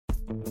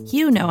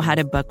You know how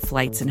to book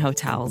flights and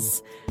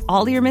hotels.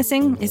 All you're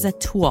missing is a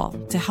tool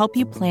to help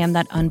you plan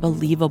that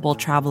unbelievable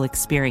travel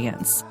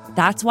experience.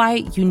 That's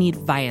why you need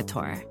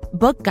Viator.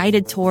 Book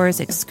guided tours,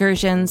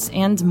 excursions,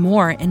 and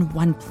more in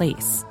one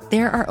place.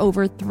 There are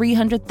over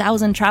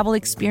 300,000 travel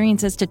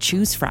experiences to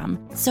choose from,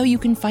 so you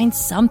can find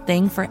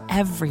something for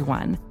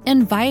everyone.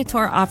 And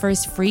Viator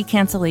offers free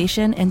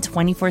cancellation and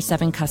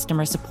 24/7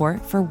 customer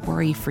support for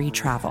worry-free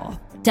travel.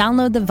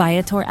 Download the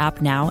Viator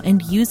app now and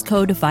use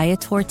code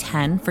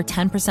Viator10 for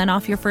 10%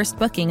 off your first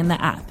booking in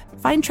the app.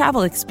 Find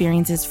travel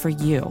experiences for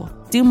you.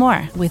 Do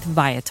more with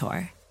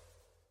Viator.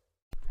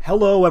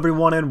 Hello,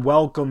 everyone, and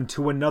welcome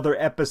to another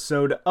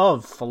episode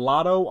of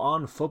Filato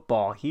on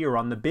Football here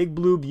on the Big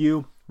Blue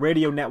View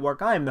Radio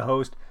Network. I am the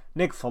host,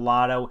 Nick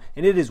Filato,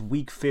 and it is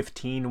Week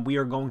 15. We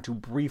are going to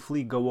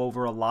briefly go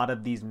over a lot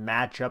of these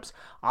matchups.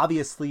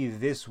 Obviously,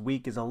 this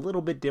week is a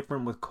little bit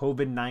different with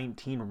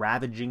COVID-19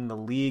 ravaging the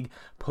league,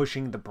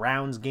 pushing the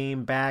Browns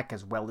game back,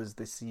 as well as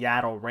the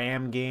Seattle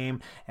Ram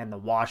game and the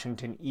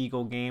Washington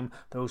Eagle game.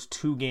 Those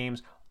two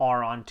games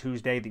are on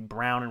Tuesday. The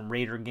Brown and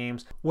Raider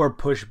games were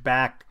pushed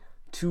back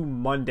to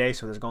Monday,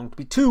 so there's going to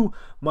be two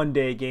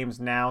Monday games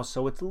now,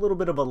 so it's a little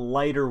bit of a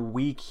lighter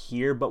week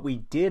here, but we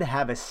did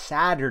have a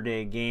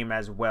Saturday game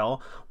as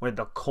well, where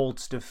the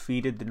Colts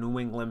defeated the New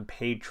England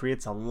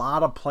Patriots. A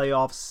lot of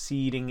playoff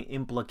seeding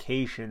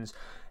implications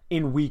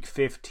in Week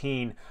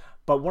 15,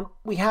 but what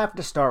we have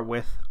to start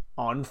with,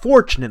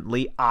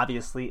 unfortunately,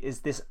 obviously, is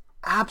this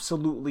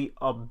absolutely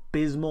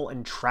abysmal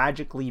and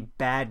tragically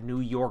bad New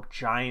York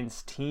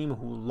Giants team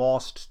who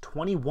lost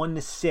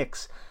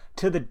 21-6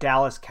 to the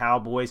Dallas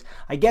Cowboys.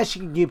 I guess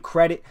you can give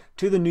credit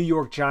to the New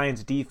York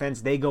Giants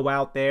defense. They go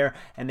out there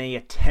and they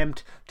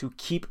attempt to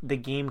keep the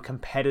game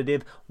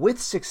competitive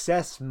with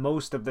success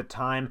most of the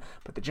time,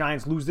 but the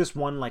Giants lose this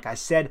one, like I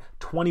said,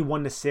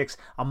 21-6.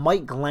 A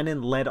Mike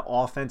Glennon-led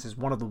offense is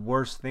one of the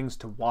worst things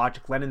to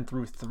watch. Glennon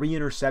threw 3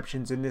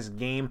 interceptions in this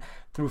game,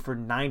 threw for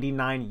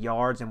 99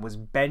 yards, and was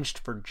benched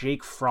for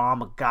Jake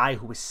Fromm, a guy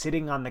who was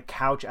sitting on the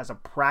couch as a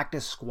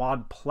practice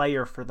squad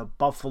player for the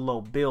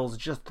Buffalo Bills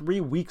just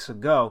 3 weeks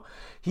ago.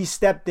 He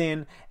stepped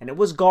in, and it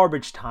was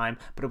garbage time,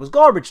 but it was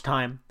garbage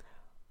time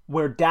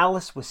where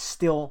Dallas was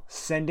still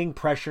sending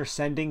pressure,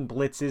 sending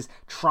blitzes,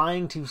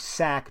 trying to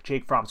sack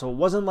Jake Fromm. So it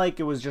wasn't like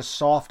it was just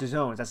soft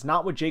zones. That's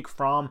not what Jake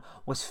Fromm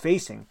was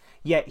facing.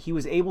 Yet he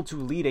was able to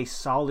lead a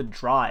solid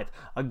drive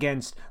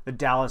against the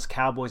Dallas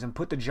Cowboys and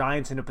put the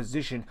Giants in a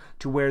position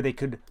to where they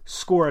could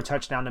score a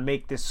touchdown to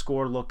make this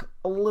score look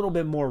a little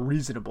bit more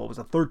reasonable. It was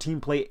a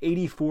 13-play,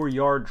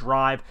 84-yard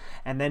drive,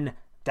 and then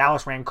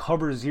Dallas ran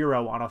cover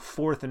 0 on a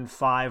 4th and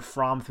 5.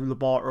 Fromm threw the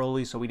ball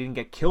early so he didn't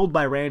get killed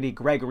by Randy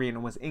Gregory and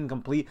it was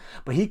incomplete.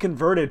 But he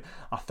converted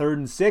a 3rd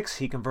and 6.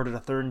 He converted a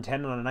 3rd and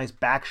 10 on a nice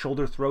back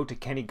shoulder throw to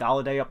Kenny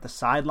Golladay up the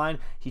sideline.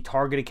 He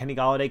targeted Kenny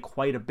Golladay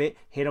quite a bit,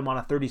 hit him on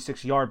a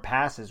 36-yard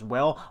pass as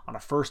well on a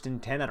 1st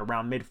and 10 at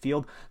around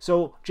midfield.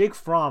 So Jake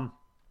Fromm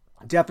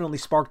definitely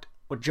sparked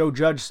what Joe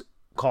Judge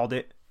called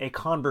it a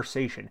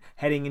conversation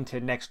heading into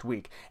next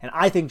week. And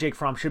I think Jake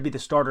Fromm should be the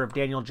starter if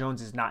Daniel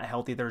Jones is not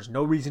healthy. There's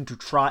no reason to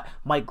trot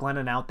Mike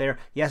Glennon out there.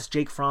 Yes,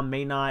 Jake Fromm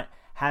may not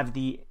have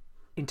the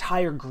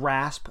entire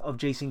grasp of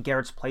Jason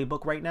Garrett's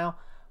playbook right now,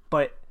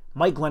 but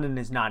Mike Glennon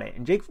is not it.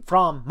 And Jake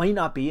Fromm might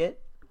not be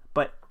it,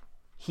 but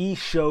he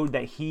showed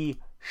that he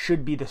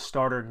should be the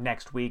starter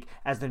next week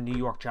as the New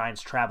York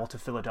Giants travel to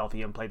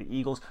Philadelphia and play the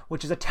Eagles,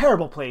 which is a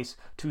terrible place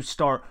to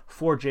start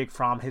for Jake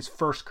Fromm, his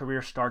first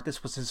career start.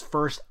 This was his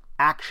first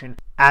action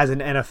as an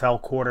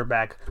NFL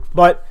quarterback,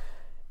 but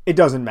it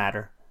doesn't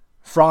matter.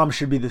 Fromm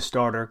should be the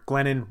starter.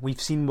 Glennon, we've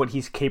seen what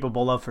he's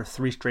capable of for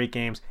 3 straight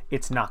games.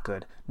 It's not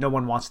good. No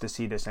one wants to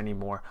see this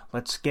anymore.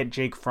 Let's get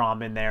Jake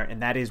Fromm in there, and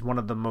that is one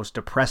of the most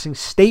depressing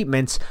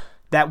statements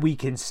that we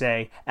can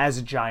say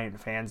as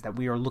Giant fans, that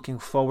we are looking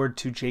forward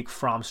to Jake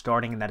Fromm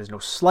starting, and that is no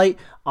slight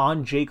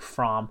on Jake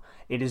Fromm.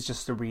 It is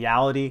just the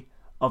reality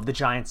of the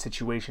Giants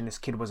situation. This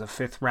kid was a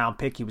 5th-round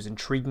pick. He was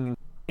intriguing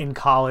in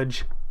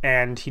college,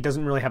 and he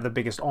doesn't really have the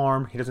biggest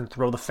arm. He doesn't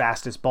throw the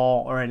fastest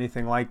ball or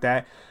anything like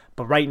that.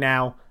 But right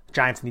now,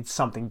 Giants need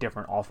something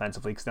different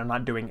offensively because they're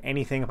not doing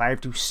anything. If I have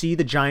to see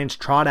the Giants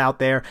trot out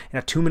there in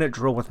a 2-minute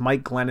drill with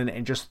Mike Glennon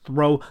and just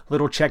throw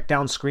little check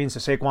down screens to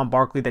Saquon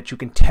Barkley that you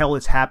can tell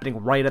is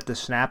happening right at the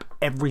snap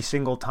every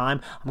single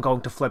time, I'm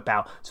going to flip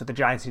out. So the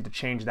Giants need to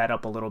change that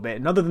up a little bit.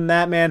 And other than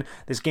that, man,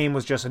 this game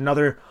was just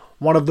another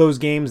one of those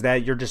games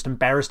that you're just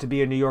embarrassed to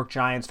be a New York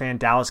Giants fan.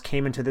 Dallas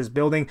came into this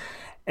building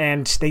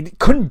and they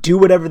couldn't do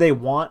whatever they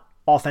want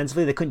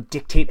offensively. They couldn't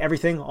dictate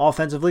everything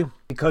offensively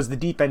because the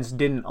defense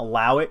didn't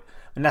allow it.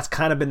 And that's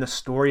kind of been the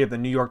story of the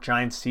New York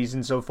Giants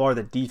season so far.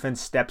 The defense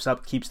steps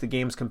up, keeps the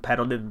games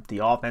competitive.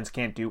 The offense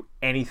can't do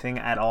anything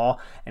at all.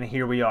 And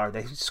here we are.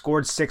 They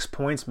scored 6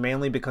 points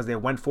mainly because they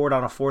went for it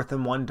on a 4th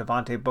and 1.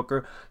 Devontae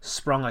Booker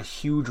sprung a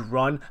huge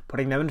run,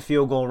 putting them in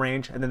field goal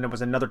range. And then there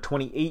was another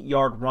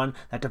 28-yard run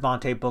that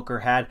Devontae Booker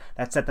had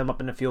that set them up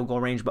in the field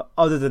goal range. But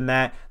other than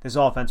that, this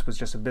offense was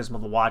just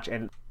abysmal to watch.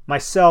 And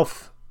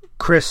myself,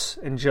 Chris,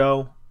 and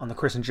Joe on the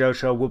Chris and Joe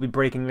Show. We'll be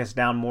breaking this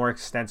down more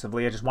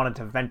extensively. I just wanted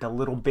to vent a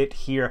little bit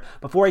here.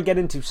 Before I get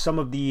into some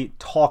of the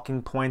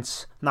talking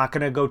points, I'm not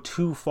going to go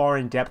too far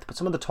in depth, but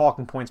some of the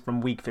talking points from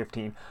Week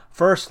 15.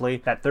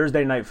 Firstly, that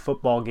Thursday night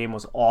football game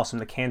was awesome.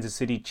 The Kansas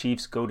City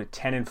Chiefs go to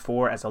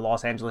 10-4 as the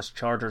Los Angeles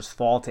Chargers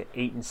fall to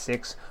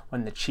 8-6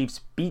 when the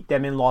Chiefs beat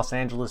them in Los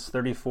Angeles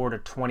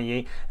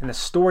 34-28. And the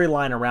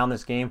storyline around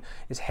this game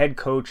is head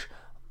coach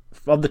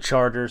of the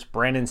Chargers,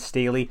 Brandon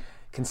Staley,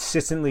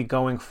 consistently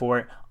going for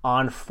it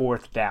on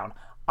fourth down.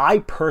 I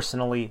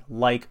personally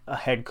like a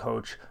head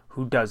coach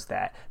who does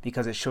that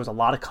because it shows a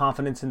lot of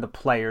confidence in the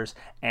players,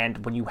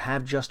 and when you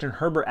have Justin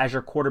Herbert as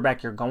your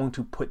quarterback, you're going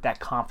to put that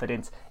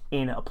confidence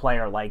in a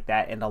player like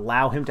that and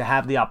allow him to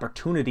have the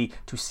opportunity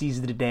to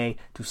seize the day,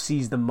 to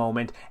seize the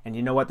moment. And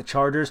you know what? The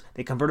Chargers,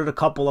 they converted a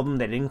couple of them.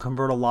 They didn't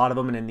convert a lot of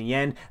them. And in the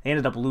end, they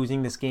ended up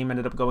losing this game,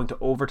 ended up going to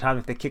overtime.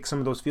 If they kick some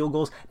of those field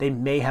goals, they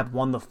may have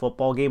won the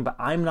football game. But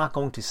I'm not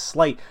going to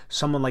slight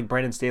someone like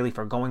Brandon Staley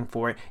for going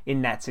for it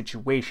in that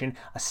situation.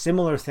 A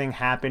similar thing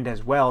happened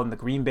as well in the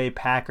Green Bay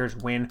Packers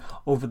win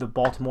over the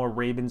Baltimore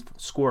Ravens,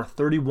 score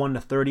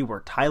 31-30, where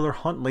Tyler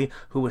Huntley,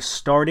 who was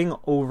starting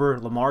over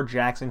Lamar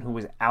Jackson, who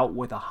was out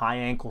with a high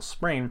ankle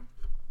sprain,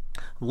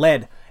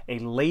 led a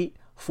late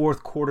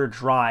fourth quarter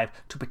drive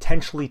to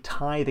potentially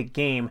tie the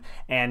game.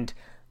 And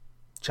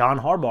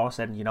John Harbaugh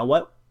said, you know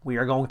what? We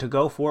are going to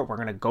go for it. We're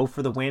going to go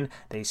for the win.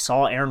 They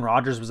saw Aaron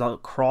Rodgers was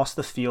across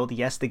the field.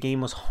 Yes, the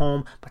game was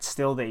home, but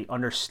still they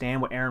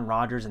understand what Aaron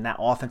Rodgers and that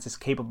offense is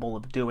capable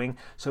of doing.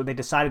 So they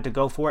decided to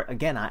go for it.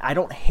 Again, I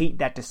don't hate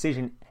that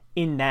decision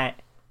in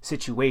that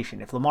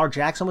situation. If Lamar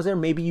Jackson was there,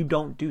 maybe you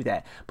don't do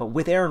that. But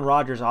with Aaron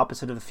Rodgers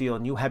opposite of the field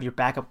and you have your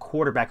backup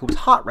quarterback who was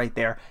hot right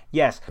there,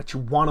 yes, but you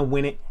want to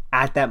win it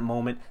at that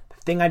moment.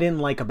 The thing I didn't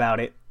like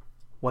about it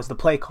was the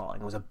play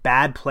calling. It was a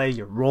bad play.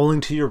 You're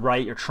rolling to your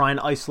right. You're trying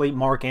to isolate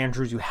Mark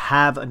Andrews. You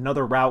have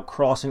another route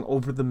crossing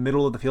over the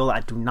middle of the field. I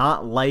do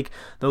not like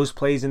those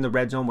plays in the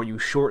red zone where you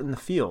shorten the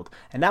field.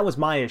 And that was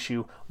my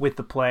issue with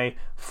the play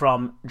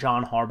from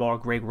John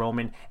Harbaugh, Greg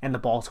Roman, and the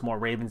Baltimore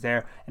Ravens there.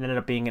 It ended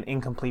up being an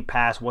incomplete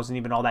pass. Wasn't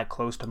even all that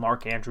close to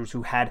Mark Andrews,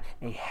 who had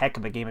a heck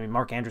of a game. I mean,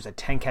 Mark Andrews had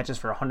 10 catches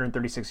for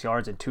 136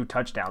 yards and 2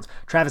 touchdowns.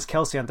 Travis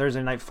Kelce on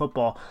Thursday Night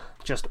Football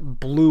just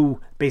blew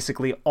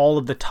basically all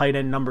of the tight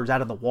end numbers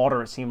out of the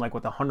water, it seemed like,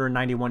 with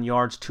 191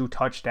 yards, 2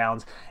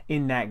 touchdowns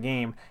in that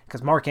game,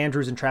 because Mark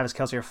Andrews and Travis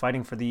Kelce are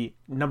fighting for the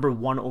number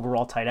 1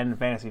 overall tight end in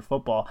fantasy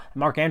football. And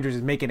Mark Andrews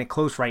is making it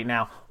close right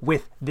now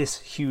with this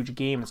huge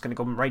game. It's going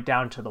to go right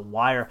down to the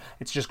wire.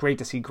 It's just great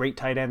to see great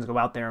tight ends go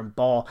out there and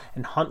ball.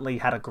 And Huntley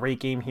had a great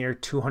game here,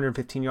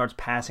 215 yards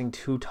passing,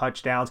 2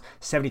 touchdowns,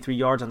 73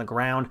 yards on the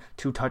ground,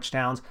 2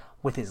 touchdowns.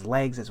 With his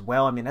legs as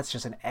well. I mean, that's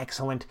just an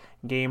excellent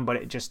game, but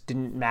it just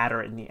didn't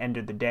matter in the end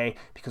of the day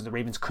because the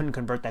Ravens couldn't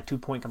convert that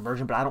 2-point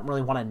conversion. But I don't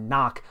really want to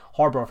knock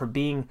Harbaugh for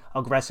being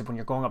aggressive when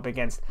you're going up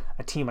against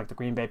a team like the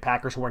Green Bay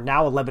Packers, who are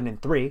now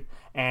 11-3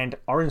 and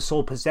are in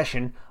sole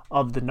possession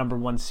of the number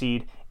 1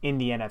 seed in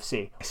the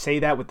NFC. I say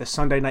that with the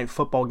Sunday Night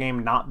Football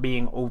game not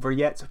being over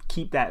yet, so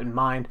keep that in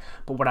mind.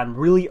 But what I'm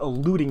really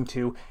alluding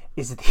to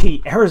is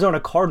the Arizona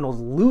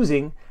Cardinals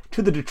losing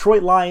to the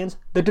Detroit Lions.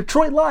 The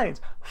Detroit Lions,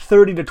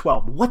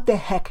 30-12. What the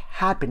heck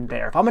happened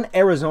there? If I'm an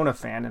Arizona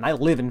fan, and I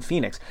live in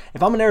Phoenix,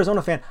 if I'm an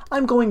Arizona fan,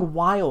 I'm going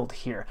wild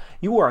here.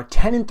 You are a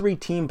 10-3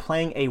 team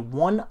playing a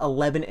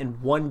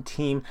 1-11-1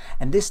 team,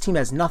 and this team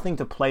has nothing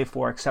to play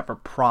for except for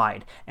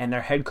pride and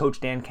their head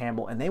coach Dan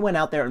Campbell, and they went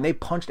out there and they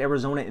punched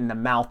Arizona in the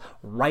mouth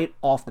right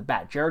off the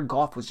bat. Jared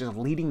Goff was just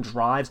leading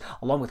drives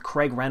along with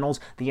Craig Reynolds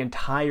the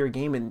entire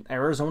game, and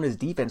Arizona's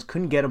defense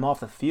couldn't get him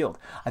off the field.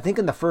 I think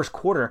in the first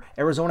quarter,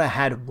 Arizona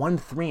had 1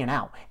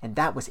 3-and-out, and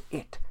that was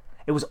it.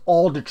 It was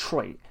all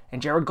Detroit.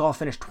 And Jared Goff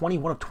finished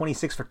 21 of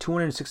 26 for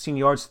 216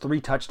 yards,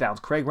 3 touchdowns.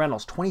 Craig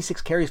Reynolds,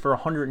 26 carries for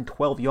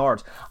 112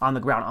 yards on the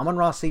ground.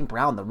 Amon-Ra St.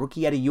 Brown, the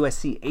rookie out of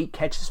USC, 8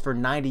 catches for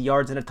 90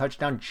 yards and a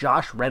touchdown.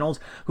 Josh Reynolds,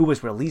 who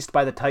was released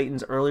by the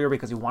Titans earlier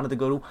because he wanted to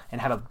go to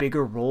and have a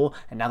bigger role,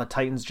 and now the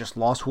Titans just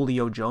lost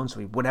Julio Jones, so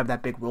he would have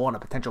that big role on a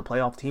potential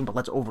playoff team, but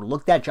let's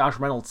overlook that. Josh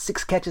Reynolds,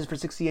 6 catches for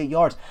 68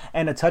 yards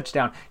and a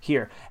touchdown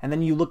here. And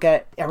then you look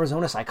at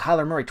Arizona side,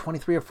 Kyler Murray,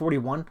 23 of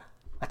 41,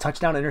 a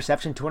touchdown,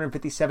 interception,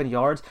 257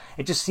 yards.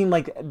 It just seemed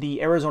like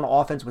the Arizona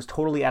offense was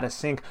totally out of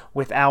sync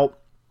without.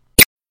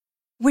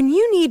 When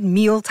you need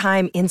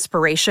mealtime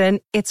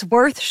inspiration, it's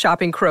worth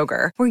shopping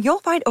Kroger, where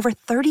you'll find over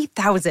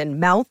 30,000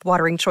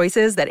 mouth-watering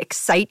choices that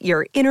excite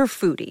your inner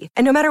foodie.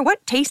 And no matter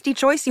what tasty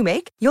choice you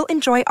make, you'll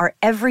enjoy our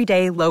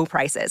everyday low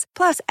prices,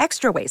 plus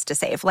extra ways to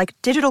save, like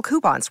digital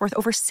coupons worth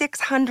over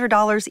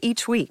 $600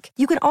 each week.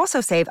 You can also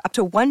save up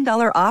to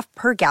 $1 off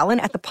per gallon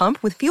at the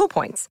pump with fuel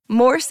points.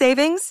 More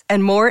savings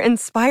and more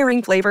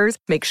inspiring flavors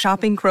make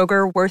shopping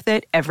Kroger worth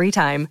it every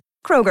time.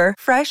 Kroger,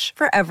 fresh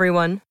for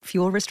everyone.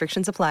 Fuel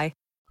restrictions apply.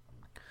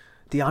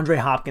 DeAndre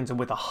Hopkins, and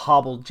with a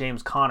hobbled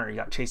James Conner. You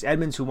got Chase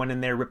Edmonds, who went in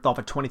there, ripped off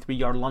a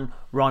 23-yard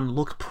run,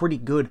 looked pretty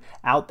good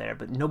out there,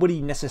 but nobody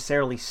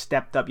necessarily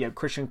stepped up. You had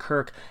Christian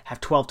Kirk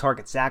have 12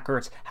 targets. Zach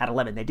Ertz had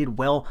 11. They did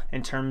well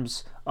in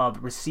terms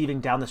of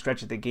receiving down the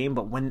stretch of the game,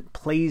 but when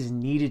plays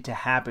needed to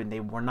happen, they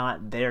were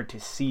not there to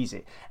seize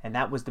it. And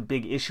that was the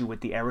big issue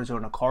with the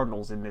Arizona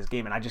Cardinals in this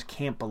game. And I just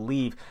can't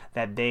believe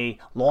that they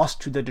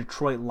lost to the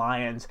Detroit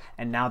Lions,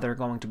 and now they're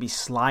going to be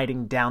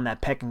sliding down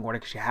that pecking order,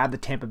 because you have the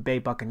Tampa Bay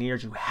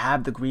Buccaneers, you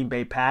have the Green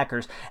Bay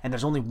Packers, and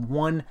there's only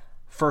one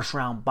first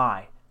round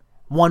bye.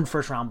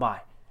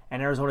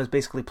 And Arizona is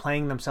basically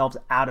playing themselves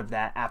out of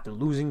that after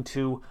losing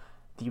to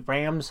the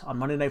Rams on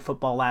Monday Night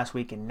Football last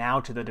week, and now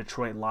to the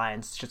Detroit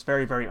Lions. It's just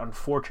very, very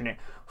unfortunate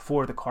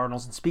for the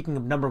Cardinals. And speaking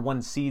of number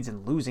one seeds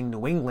and losing,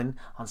 New England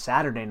on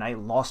Saturday night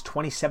lost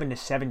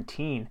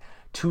 27-17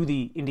 to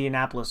the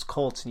Indianapolis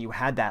Colts, and you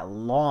had that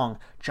long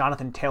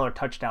Jonathan Taylor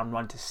touchdown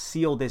run to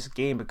seal this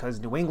game, because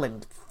New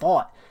England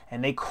fought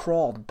and they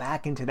crawled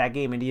back into that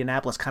game.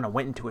 Indianapolis kind of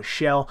went into a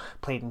shell,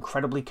 played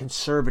incredibly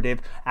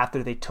conservative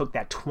after they took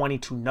that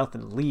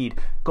 22-0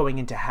 lead going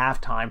into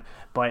halftime,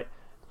 but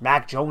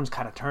Mac Jones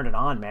kind of turned it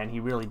on, man. He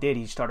really did.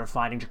 He started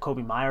finding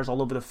Jacoby Myers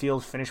all over the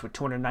field, finished with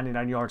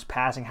 299 yards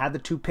passing, had the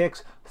 2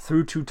 picks,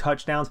 threw 2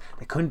 touchdowns.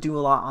 They couldn't do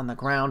a lot on the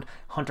ground.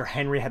 Hunter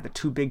Henry had the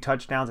 2 big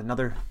touchdowns,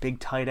 another big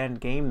tight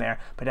end game there.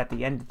 But at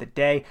the end of the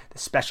day, the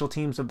special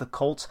teams of the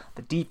Colts,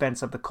 the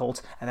defense of the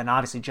Colts, and then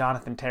obviously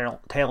Jonathan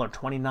Taylor,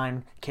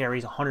 29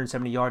 carries,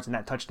 170 yards in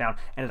that touchdown,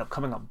 ended up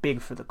coming up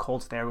big for the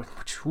Colts there,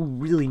 who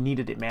really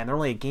needed it, man. They're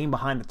only a game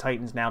behind the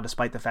Titans now,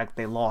 despite the fact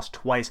that they lost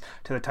twice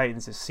to the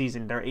Titans this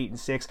season. They're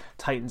 8-6.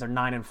 Titans are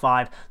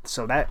 9-5,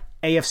 so that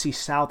AFC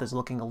South is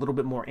looking a little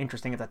bit more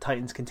interesting if the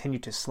Titans continue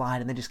to slide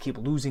and they just keep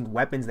losing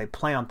weapons. They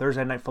play on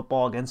Thursday Night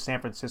Football against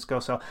San Francisco,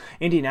 so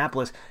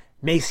Indianapolis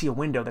may see a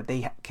window that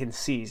they can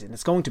seize, and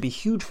it's going to be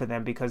huge for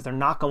them because they're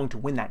not going to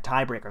win that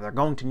tiebreaker. They're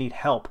going to need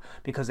help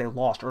because they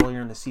lost earlier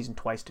in the season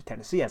twice to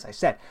Tennessee, as I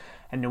said.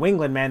 And New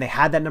England, man, they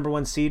had that number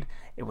one seed.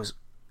 It was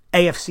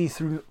AFC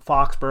through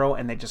Foxborough,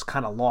 and they just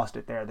kind of lost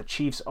it there. The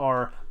Chiefs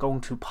are going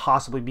to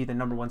possibly be the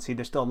number one seed.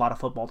 There's still a lot of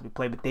football to be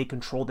played, but they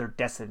control their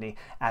destiny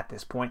at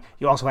this point.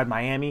 You also had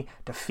Miami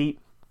defeat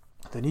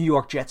the New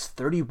York Jets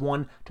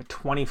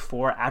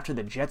 31-24 after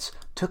the Jets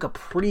took a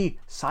pretty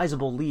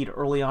sizable lead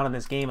early on in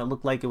this game. It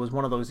looked like it was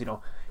one of those,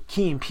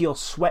 Key and Peele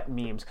sweat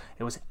memes.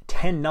 It was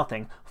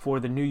 10-0 for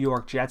the New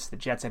York Jets. The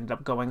Jets ended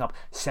up going up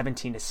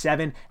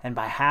 17-7, and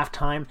by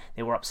halftime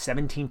they were up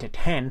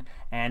 17-10,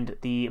 and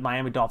the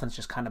Miami Dolphins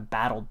just kind of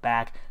battled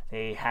back.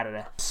 They had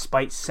to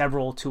spite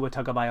several Tua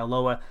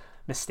Tagovailoa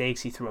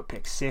mistakes. He threw a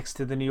pick 6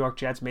 to the New York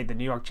Jets, made the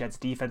New York Jets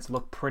defense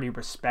look pretty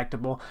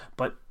respectable,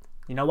 but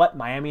you know what?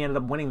 Miami ended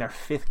up winning their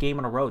 5th game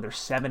in a row. They're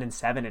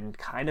 7-7 and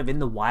kind of in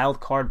the wild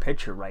card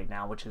picture right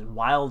now, which is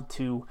wild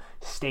to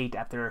state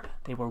after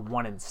they were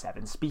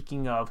 1-7.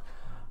 Speaking of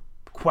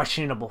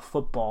questionable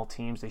football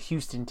teams, the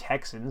Houston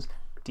Texans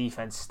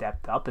defense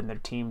stepped up, and their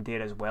team did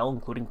as well,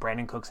 including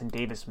Brandon Cooks and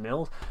Davis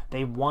Mills.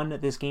 They won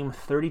this game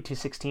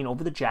 30-16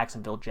 over the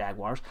Jacksonville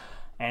Jaguars.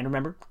 And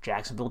remember,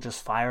 Jacksonville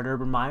just fired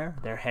Urban Meyer,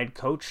 their head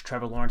coach.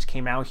 Trevor Lawrence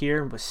came out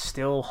here, was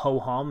still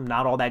ho-hum,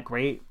 not all that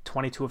great.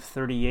 22 of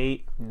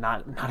 38,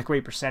 not a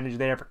great percentage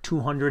there for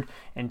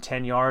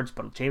 210 yards.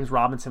 But James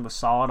Robinson was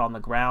solid on the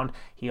ground.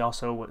 He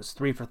also was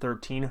 3 for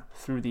 13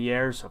 through the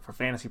air. So for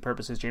fantasy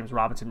purposes, James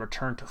Robinson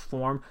returned to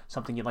form,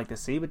 something you'd like to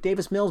see. But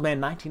Davis Mills,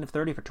 man, 19 of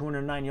 30 for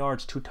 209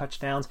 yards, 2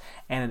 touchdowns,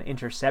 and an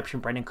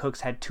interception. Brandon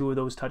Cooks had 2 of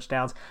those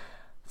touchdowns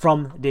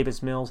from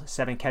Davis Mills,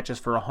 7 catches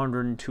for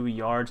 102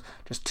 yards.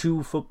 Just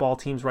 2 football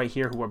teams right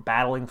here who are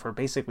battling for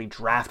basically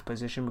draft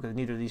position because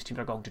neither of these teams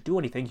are going to do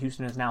anything.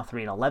 Houston is now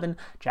 3-11.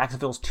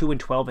 Jacksonville's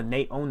 2-12, and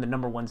they own the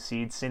number one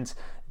seed since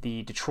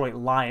the Detroit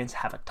Lions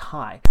have a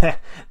tie.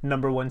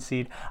 Number one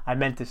seed. I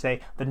meant to say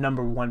the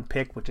number one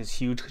pick, which is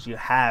huge because you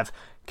have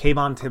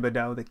Kayvon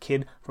Thibodeau, the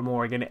kid from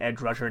Oregon,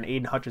 edge rusher, and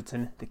Aiden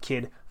Hutchinson, the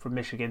kid from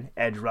Michigan,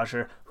 edge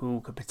rusher,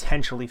 who could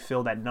potentially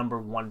fill that number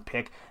one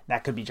pick.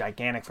 That could be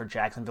gigantic for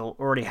Jacksonville.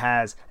 Already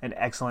has an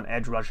excellent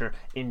edge rusher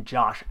in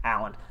Josh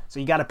Allen. So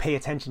you got to pay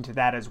attention to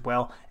that as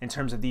well in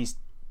terms of these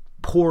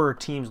poorer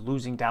teams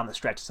losing down the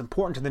stretch. It's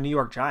important to the New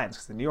York Giants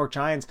because the New York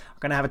Giants are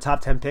going to have a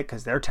top 10 pick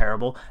because they're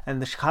terrible,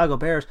 and the Chicago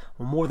Bears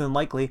will more than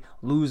likely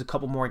lose a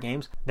couple more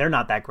games. They're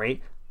not that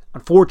great.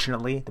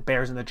 Unfortunately, the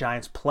Bears and the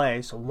Giants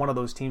play, so one of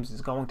those teams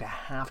is going to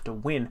have to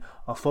win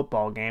a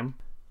football game.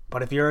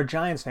 But if you're a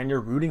Giants fan,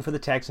 you're rooting for the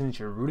Texans,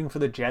 you're rooting for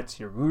the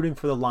Jets, you're rooting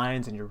for the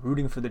Lions, and you're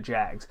rooting for the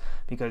Jags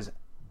because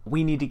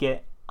we need to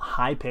get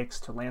high picks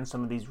to land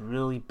some of these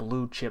really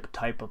blue chip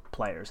type of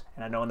players.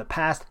 And I know in the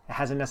past it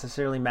hasn't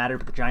necessarily mattered,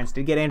 but the Giants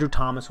did get Andrew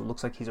Thomas, who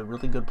looks like he's a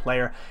really good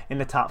player in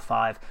the top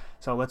 5.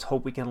 So let's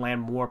hope we can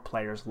land more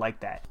players like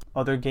that.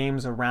 Other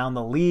games around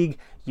the league,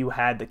 you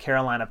had the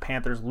Carolina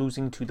Panthers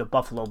losing to the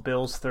Buffalo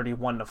Bills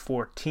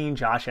 31-14.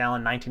 Josh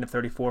Allen 19 of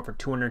 34 for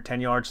 210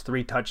 yards,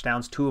 3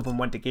 touchdowns. 2 of them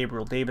went to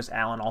Gabriel Davis.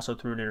 Allen also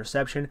threw an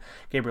interception.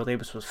 Gabriel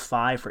Davis was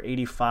 5 for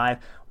 85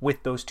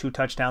 with those 2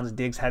 touchdowns.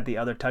 Diggs had the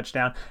other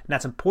touchdown. And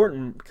that's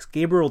important because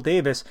Gabriel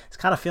Davis is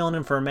kind of filling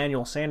in for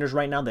Emmanuel Sanders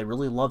right now. They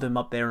really love him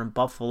up there in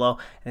Buffalo,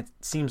 and it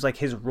seems like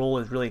his role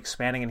is really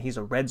expanding, and he's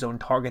a red zone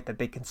target that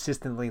they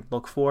consistently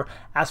look for.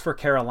 As for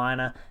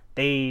Carolina,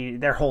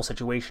 their whole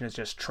situation is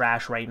just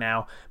trash right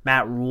now.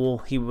 Matt Rule,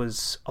 he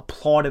was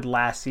applauded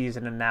last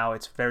season, and now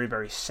it's very,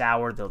 very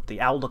sour.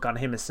 The outlook on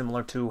him is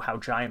similar to how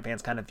Giant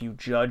fans kind of view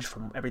Judge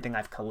from everything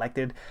I've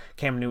collected.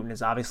 Cam Newton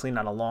is obviously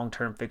not a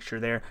long-term fixture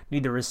there.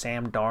 Neither is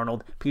Sam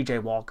Darnold. P.J.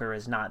 Walker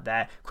is not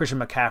that. Christian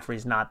McCaffrey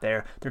is not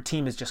there. Their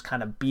team is just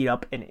kind of beat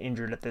up and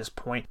injured at this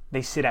point.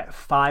 They sit at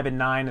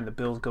 5-9, and the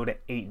Bills go to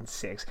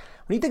 8-6.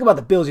 When you think about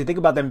the Bills, you think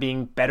about them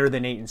being better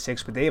than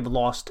 8-6, but they have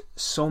lost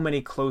so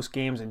many close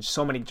games and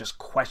so many just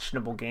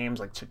questionable games,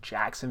 like to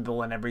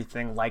Jacksonville and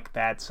everything like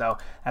that. So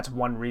that's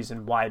one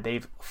reason why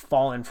they've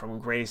fallen from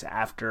grace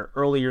after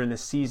earlier in the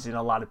season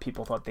a lot of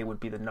people thought they would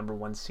be the number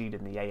 1 seed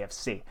in the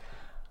AFC.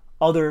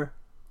 Other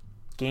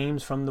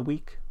games from the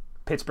week: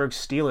 Pittsburgh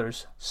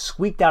Steelers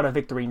squeaked out a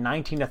victory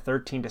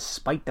 19-13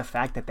 despite the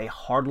fact that they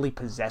hardly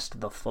possessed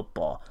the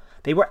football.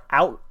 They were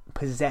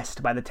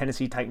outpossessed by the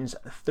Tennessee Titans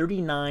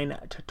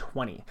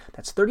 39-20.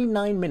 That's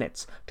 39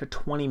 minutes to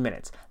 20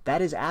 minutes.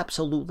 That is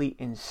absolutely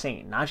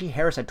insane. Najee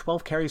Harris had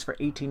 12 carries for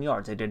 18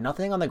 yards. They did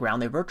nothing on the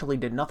ground. They virtually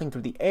did nothing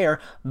through the air,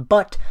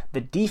 but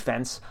the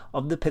defense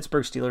of the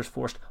Pittsburgh Steelers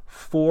forced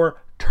 4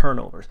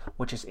 turnovers,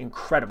 which is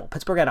incredible.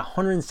 Pittsburgh had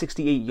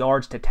 168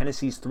 yards to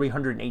Tennessee's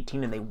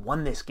 318, and they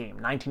won this game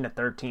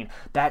 19-13.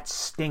 That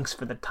stinks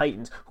for the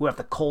Titans, who have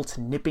the Colts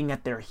nipping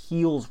at their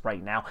heels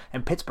right now,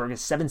 and Pittsburgh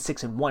is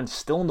 7-6-1,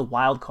 still in the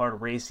wild card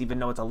race, even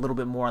though it's a little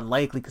bit more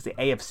unlikely because the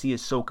AFC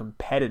is so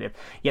competitive.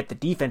 Yet the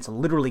defense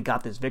literally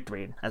got this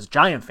victory. And as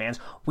Giant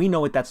fans, we know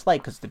what that's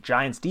like because the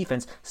Giants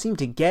defense seemed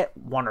to get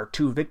 1 or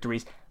 2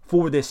 victories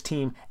for this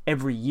team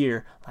every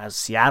year. As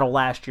Seattle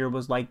last year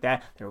was like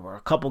that. There were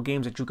a couple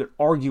games that you could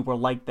argue were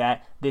like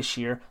that this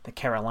year. The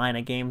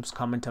Carolina games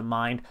come into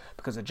mind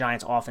because the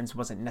Giants offense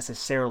wasn't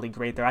necessarily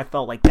great there. I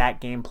felt like that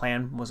game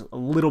plan was a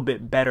little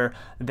bit better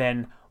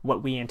than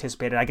what we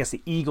anticipated. I guess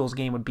the Eagles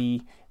game would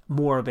be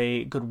more of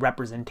a good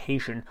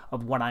representation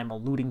of what I'm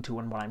alluding to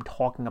and what I'm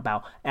talking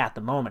about at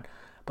the moment.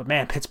 But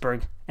man,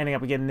 Pittsburgh ending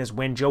up getting this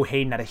win. Joe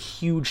Hayden had a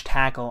huge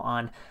tackle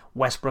on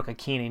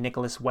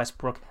Nicholas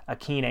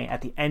Westbrook-Akine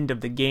at the end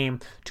of the game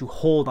to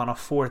hold on a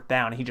 4th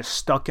down. He just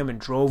stuck him and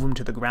drove him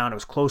to the ground. It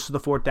was close to the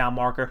 4th down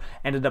marker.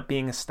 Ended up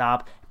being a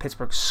stop.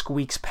 Pittsburgh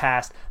squeaks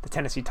past the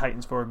Tennessee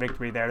Titans for a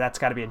victory there. That's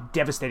got to be a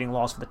devastating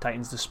loss for the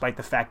Titans despite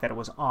the fact that it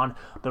was on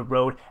the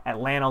road.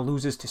 Atlanta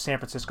loses to San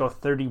Francisco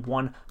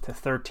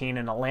 31-13,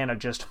 and Atlanta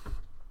just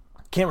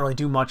can't really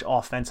do much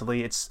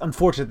offensively. It's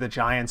unfortunate the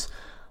Giants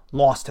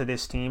lost to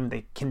this team.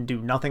 They can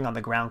do nothing on the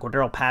ground.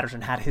 Cordero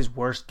Patterson had his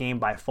worst game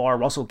by far.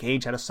 Russell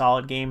Gage had a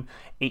solid game,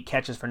 8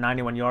 catches for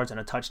 91 yards and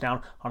a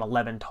touchdown on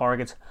 11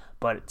 targets.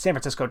 But San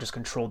Francisco just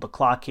controlled the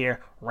clock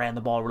here, ran the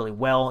ball really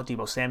well.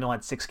 Deebo Samuel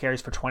had 6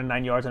 carries for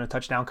 29 yards and a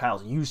touchdown. Kyle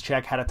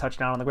Juszczyk had a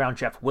touchdown on the ground.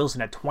 Jeff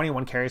Wilson had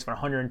 21 carries for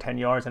 110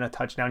 yards and a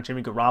touchdown.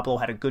 Jimmy Garoppolo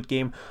had a good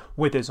game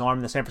with his arm.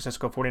 The San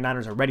Francisco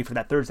 49ers are ready for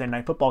that Thursday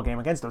night football game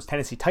against those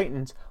Tennessee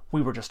Titans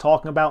we were just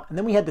talking about. And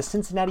then we had the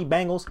Cincinnati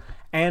Bengals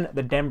and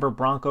the Denver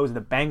Broncos. The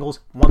Bengals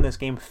won this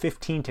game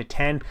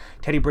 15-10.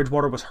 Teddy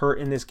Bridgewater was hurt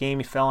in this game.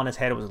 He fell on his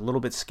head. It was a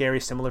little bit scary,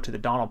 similar to the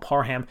Donald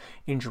Parham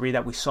injury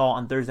that we saw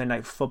on Thursday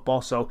night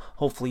football. So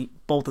hopefully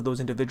both of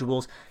those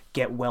individuals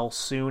get well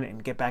soon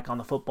and get back on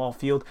the football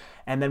field.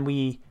 And then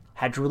we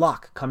had Drew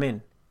Lock come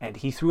in, and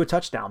he threw a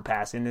touchdown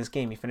pass in this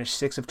game. He finished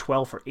 6 of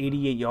 12 for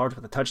 88 yards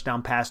with a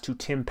touchdown pass to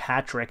Tim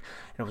Patrick.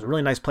 And it was a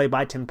really nice play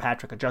by Tim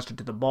Patrick, adjusted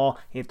to the ball.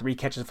 He had 3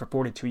 catches for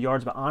 42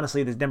 yards. But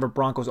honestly, this Denver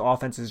Broncos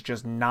offense is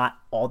just not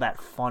all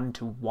that fun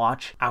to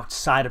watch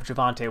outside of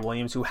Javonte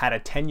Williams, who had a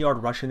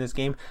 10-yard rush in this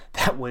game.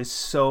 That was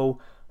so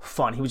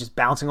fun. He was just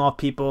bouncing off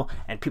people,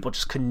 and people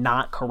just could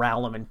not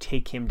corral him and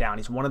take him down.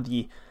 He's one of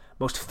the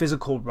most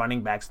physical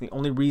running backs. The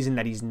only reason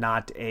that he's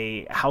not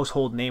a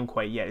household name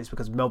quite yet is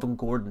because Melvin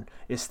Gordon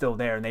is still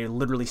there, and they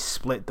literally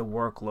split the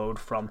workload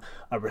from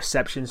a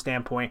reception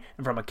standpoint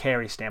and from a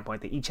carry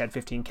standpoint. They each had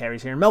 15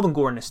 carries here, and Melvin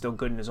Gordon is still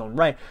good in his own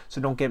right,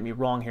 so don't get me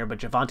wrong here, but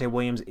Javonte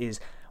Williams is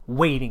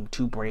waiting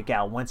to break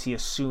out once he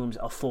assumes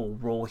a full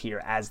role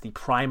here as the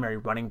primary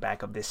running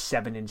back of this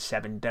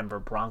 7-7 Denver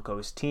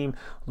Broncos team.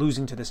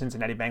 Losing to the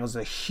Cincinnati Bengals is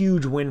a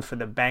huge win for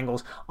the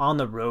Bengals on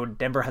the road.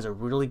 Denver has a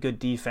really good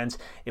defense.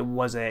 It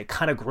was a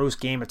kind of gross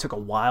game. It took a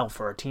while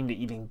for a team to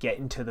even get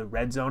into the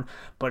red zone,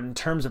 but in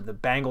terms of the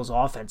Bengals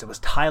offense, it was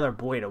Tyler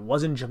Boyd. It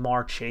wasn't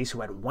Jamar Chase,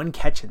 who had 1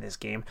 catch in this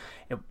game.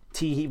 It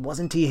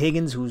wasn't T.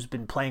 Higgins, who's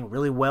been playing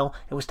really well.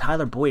 It was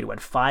Tyler Boyd, who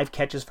had 5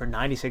 catches for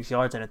 96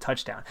 yards and a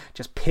touchdown,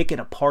 just picking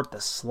apart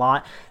the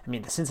slot. I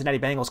mean, the Cincinnati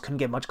Bengals couldn't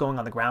get much going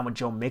on the ground with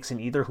Joe Mixon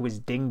either, who was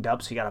dinged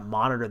up, so you got to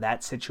monitor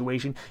that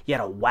situation. You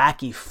had a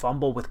wacky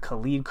fumble with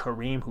Khalid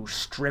Kareem, who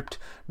stripped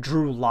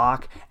Drew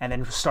Lock and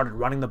then started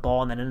running the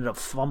ball and then ended up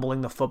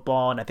fumbling the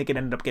football, and I think it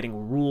ended up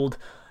getting ruled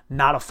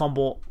not a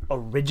fumble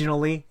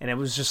originally, and it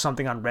was just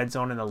something on red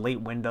zone in the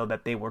late window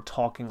that they were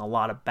talking a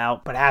lot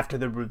about. But after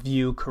the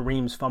review,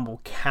 Kareem's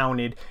fumble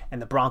counted, and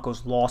the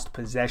Broncos lost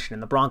possession.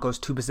 And the Broncos,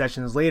 2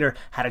 possessions later,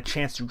 had a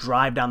chance to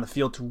drive down the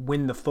field to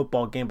win the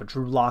football game, but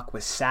Drew Lock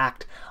was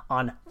sacked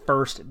on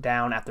first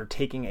down after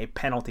taking a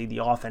penalty.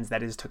 The offense,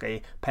 that is, took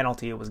a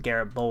penalty. It was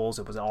Garrett Bowles.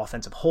 It was an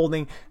offensive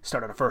holding.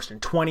 Started a 1st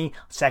and 20,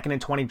 2nd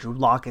and 20. Drew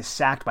Lock is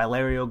sacked by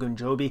Larry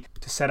Ogunjobi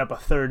to set up a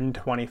 3rd and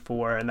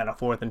 24 and then a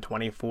 4th and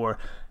 24.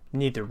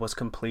 Neither was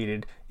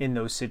completed in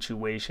those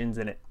situations,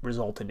 and it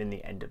resulted in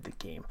the end of the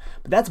game.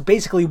 But that's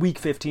basically Week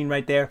 15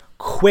 right there.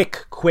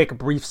 Quick,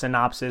 brief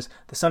synopsis.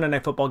 The Sunday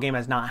Night Football game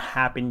has not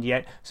happened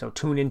yet, so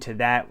tune into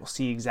that. We'll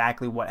see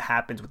exactly what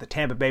happens with the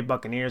Tampa Bay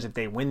Buccaneers. If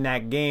they win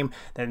that game,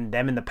 then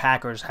them and the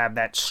Packers have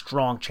that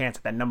strong chance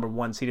at that number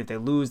 1 seed. If they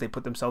lose, they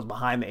put themselves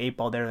behind the 8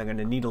 ball there. They're going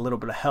to need a little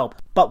bit of help,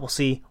 but we'll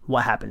see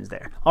what happens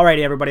there.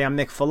 Alrighty, everybody, I'm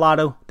Nick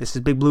Falato. This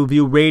is Big Blue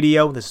View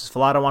Radio. This is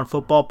Falato on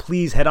Football.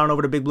 Please head on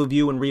over to Big Blue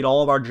View and read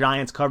all of our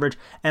Giants coverage,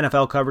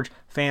 NFL coverage,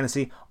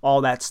 fantasy,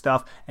 all that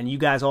stuff. And you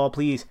guys all,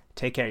 please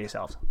take care of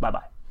yourselves.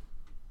 Bye-bye.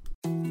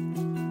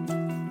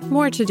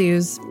 More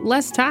to-dos,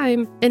 less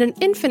time, and an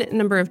infinite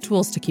number of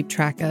tools to keep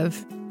track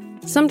of.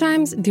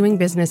 Sometimes doing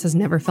business has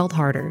never felt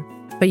harder,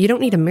 but you don't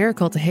need a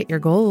miracle to hit your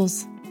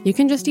goals. You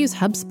can just use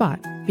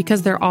HubSpot,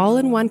 because their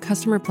all-in-one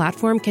customer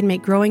platform can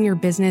make growing your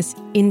business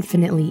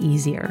infinitely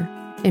easier.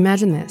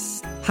 Imagine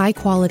this: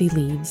 high-quality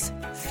leads,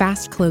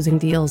 fast closing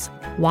deals,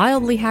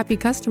 wildly happy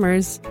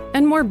customers,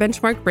 and more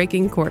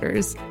benchmark-breaking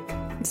quarters.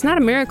 It's not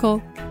a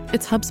miracle,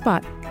 it's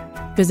HubSpot.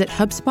 Visit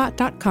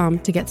HubSpot.com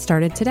to get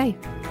started today.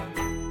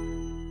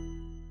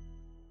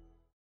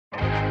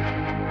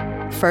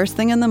 First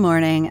thing in the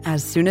morning,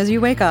 as soon as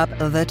you wake up,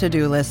 the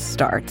to-do list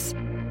starts.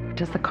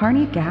 Does the car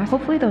need gas?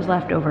 Hopefully those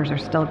leftovers are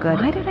still good.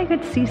 Why did I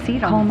get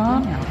CC'd on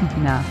Mom?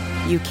 No,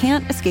 you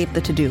can't escape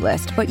the to-do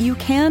list, but you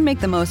can make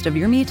the most of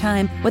your me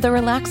time with a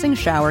relaxing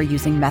shower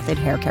using Method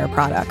Hair Care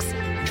products.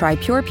 Try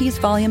Pure Peace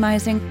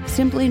Volumizing,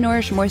 Simply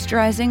Nourish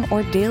Moisturizing,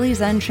 or Daily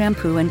Zen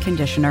Shampoo and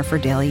Conditioner for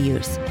daily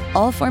use.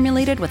 All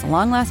formulated with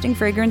long-lasting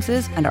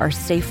fragrances and are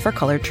safe for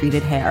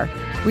color-treated hair.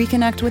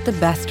 Reconnect with the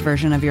best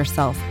version of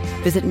yourself.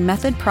 Visit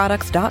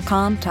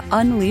methodproducts.com to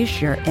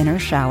unleash your inner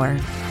shower.